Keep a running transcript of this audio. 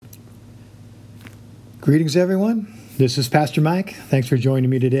Greetings, everyone. This is Pastor Mike. Thanks for joining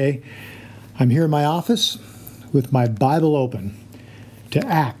me today. I'm here in my office with my Bible open to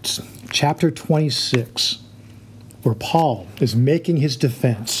Acts chapter 26, where Paul is making his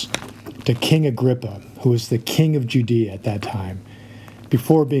defense to King Agrippa, who was the king of Judea at that time,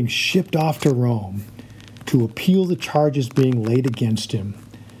 before being shipped off to Rome to appeal the charges being laid against him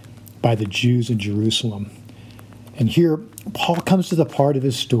by the Jews in Jerusalem. And here, Paul comes to the part of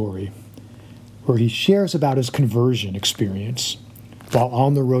his story where he shares about his conversion experience while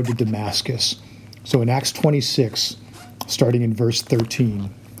on the road to Damascus. So in Acts 26, starting in verse 13,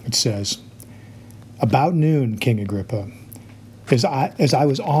 it says, "About noon, King Agrippa, as I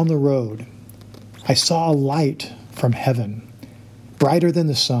was on the road, I saw a light from heaven, brighter than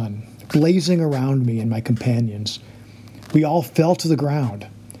the sun, blazing around me and my companions. We all fell to the ground,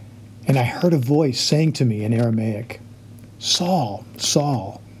 and I heard a voice saying to me in Aramaic, 'Saul,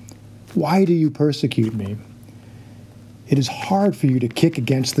 Saul, why do you persecute me? It is hard for you to kick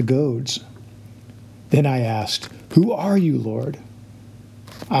against the goads.' Then I asked, 'Who are you, Lord?'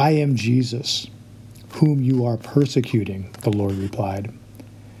 'I am Jesus, whom you are persecuting,' the Lord replied.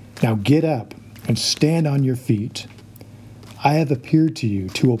 'Now get up and stand on your feet. I have appeared to you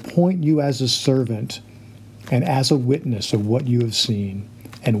to appoint you as a servant and as a witness of what you have seen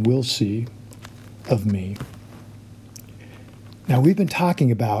and will see of me.'" Now, we've been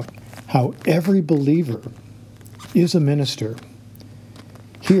talking about how every believer is a minister.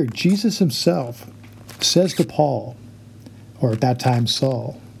 Here, Jesus himself says to Paul, or at that time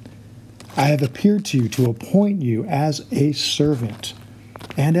Saul, "I have appeared to you to appoint you as a servant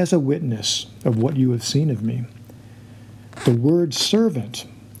and as a witness of what you have seen of me." The words servant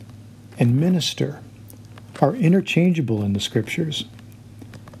and minister are interchangeable in the Scriptures,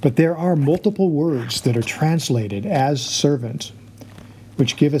 but there are multiple words that are translated as servant,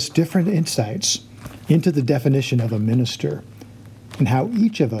 which give us different insights into the definition of a minister and how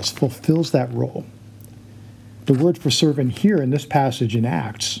each of us fulfills that role. The word for servant here in this passage in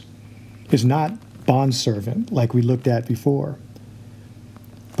Acts is not bondservant like we looked at before,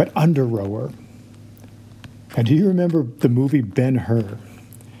 but under-rower. And do you remember the movie Ben-Hur?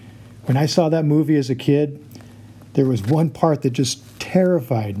 When I saw that movie as a kid, there was one part that just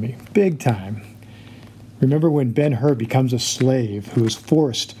terrified me, big time. Remember when Ben-Hur becomes a slave who is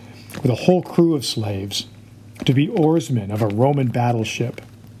forced with a whole crew of slaves to be oarsmen of a Roman battleship?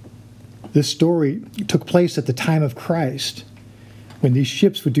 This story took place at the time of Christ, when these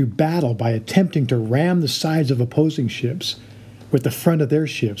ships would do battle by attempting to ram the sides of opposing ships with the front of their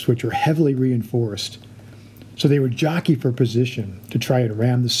ships, which were heavily reinforced. So they would jockey for position to try and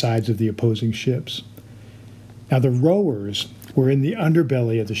ram the sides of the opposing ships. Now the rowers were in the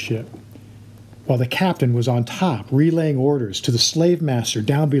underbelly of the ship, while the captain was on top, relaying orders to the slave master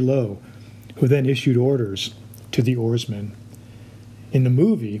down below, who then issued orders to the oarsmen. In the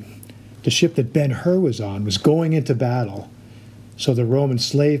movie, the ship that Ben-Hur was on was going into battle, so the Roman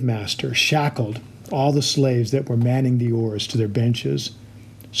slave master shackled all the slaves that were manning the oars to their benches,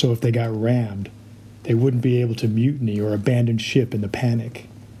 so if they got rammed, they wouldn't be able to mutiny or abandon ship in the panic.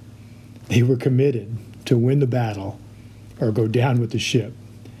 They were committed to win the battle or go down with the ship.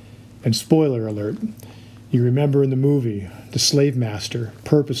 And spoiler alert, you remember in the movie, the slave master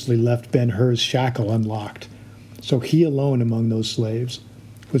purposely left Ben-Hur's shackle unlocked, so he alone among those slaves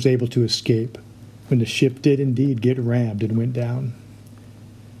was able to escape when the ship did indeed get rammed and went down.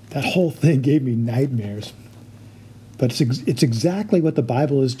 That whole thing gave me nightmares. But it's exactly what the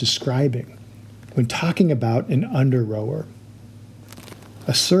Bible is describing when talking about an under-rower.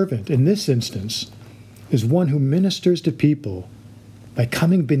 A servant, in this instance, is one who ministers to people by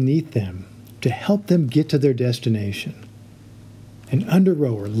coming beneath them to help them get to their destination. An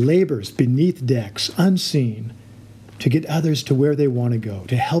under-rower labors beneath decks, unseen, to get others to where they want to go,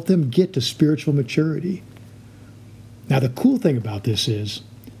 to help them get to spiritual maturity. Now, the cool thing about this is,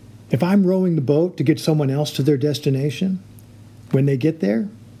 if I'm rowing the boat to get someone else to their destination, when they get there,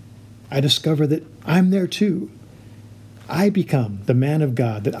 I discover that I'm there too. I become the man of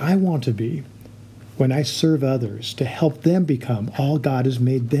God that I want to be when I serve others to help them become all God has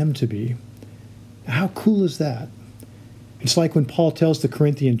made them to be. How cool is that? It's like when Paul tells the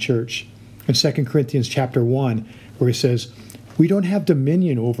Corinthian church in 2 Corinthians chapter 1, where he says, "We don't have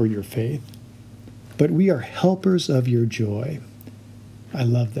dominion over your faith, but we are helpers of your joy." I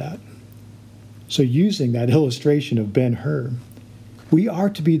love that. So using that illustration of Ben-Hur, we are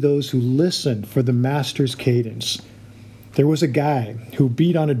to be those who listen for the master's cadence. There was a guy who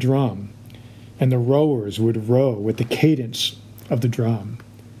beat on a drum, and the rowers would row with the cadence of the drum.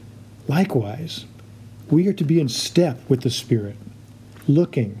 Likewise, we are to be in step with the Spirit,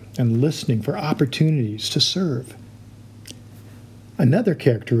 looking and listening for opportunities to serve. Another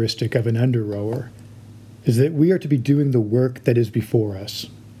characteristic of an under-rower is that we are to be doing the work that is before us.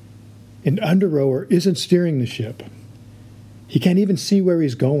 An under-rower isn't steering the ship. He can't even see where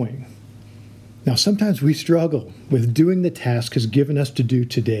he's going. Now, sometimes we struggle with doing the task He's given us to do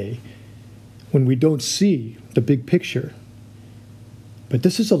today when we don't see the big picture. But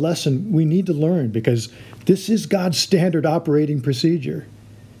this is a lesson we need to learn because this is God's standard operating procedure.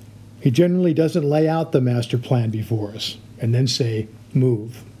 He generally doesn't lay out the master plan before us and then say,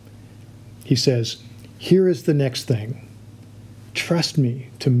 move. He says, here is the next thing. Trust me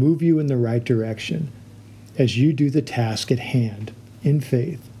to move you in the right direction as you do the task at hand in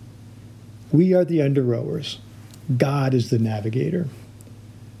faith. We are the under-rowers. God is the navigator.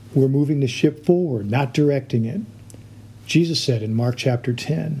 We're moving the ship forward, not directing it. Jesus said in Mark chapter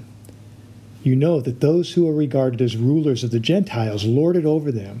 10, you know that those who are regarded as rulers of the Gentiles lord it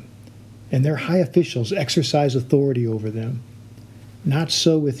over them, and their high officials exercise authority over them. Not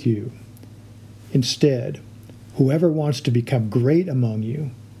so with you. Instead, whoever wants to become great among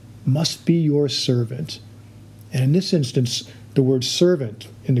you must be your servant. And in this instance, the word servant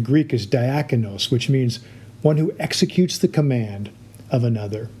in the Greek is diakonos, which means one who executes the command of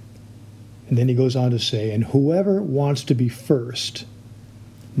another. And then he goes on to say, and whoever wants to be first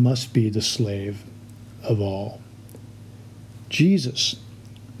must be the slave of all. Jesus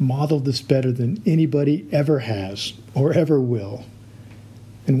modeled this better than anybody ever has or ever will.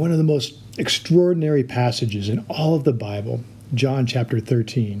 In one of the most extraordinary passages in all of the Bible, John chapter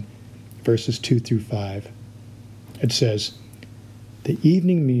 13, verses 2 through 5, it says, the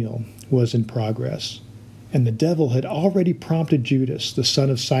evening meal was in progress, and the devil had already prompted Judas, the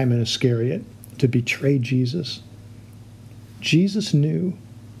son of Simon Iscariot, to betray Jesus. Jesus knew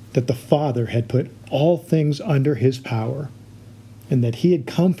that the Father had put all things under his power, and that he had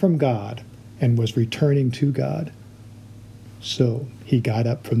come from God and was returning to God. So he got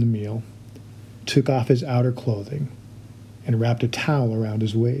up from the meal, took off his outer clothing, and wrapped a towel around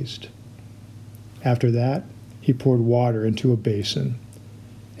his waist. After that, he poured water into a basin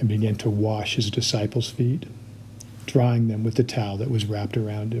and began to wash his disciples' feet, drying them with the towel that was wrapped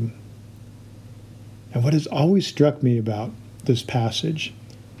around him. And what has always struck me about this passage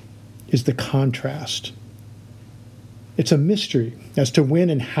is the contrast. It's a mystery as to when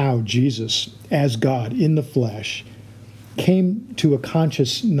and how Jesus, as God in the flesh, came to a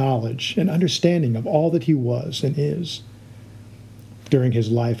conscious knowledge and understanding of all that he was and is during his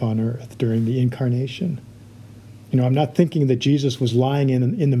life on earth, during the incarnation. I'm not thinking that Jesus was lying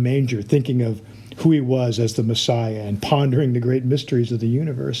in the manger, thinking of who he was as the Messiah and pondering the great mysteries of the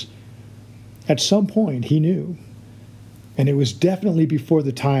universe. At some point, he knew. And it was definitely before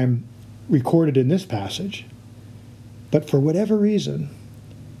the time recorded in this passage. But for whatever reason,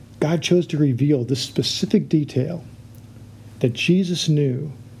 God chose to reveal this specific detail, that Jesus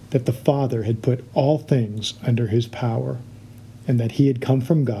knew that the Father had put all things under his power, and that he had come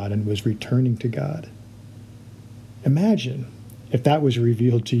from God and was returning to God. Imagine if that was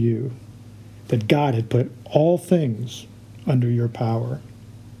revealed to you, that God had put all things under your power.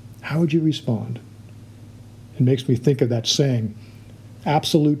 How would you respond? It makes me think of that saying,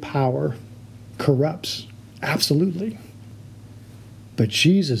 absolute power corrupts absolutely. But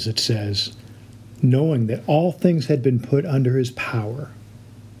Jesus, it says, knowing that all things had been put under his power,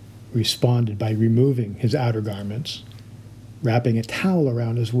 responded by removing his outer garments, wrapping a towel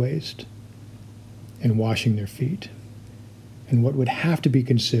around his waist, and washing their feet. And what would have to be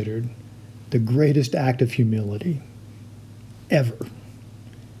considered the greatest act of humility ever.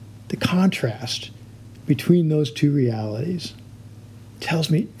 The contrast between those two realities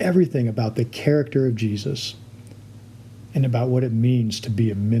tells me everything about the character of Jesus and about what it means to be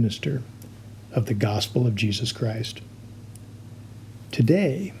a minister of the gospel of Jesus Christ.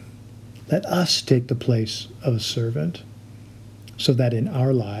 Today, let us take the place of a servant so that in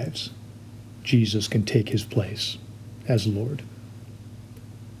our lives, Jesus can take his place as Lord.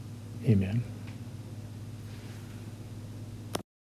 Amen.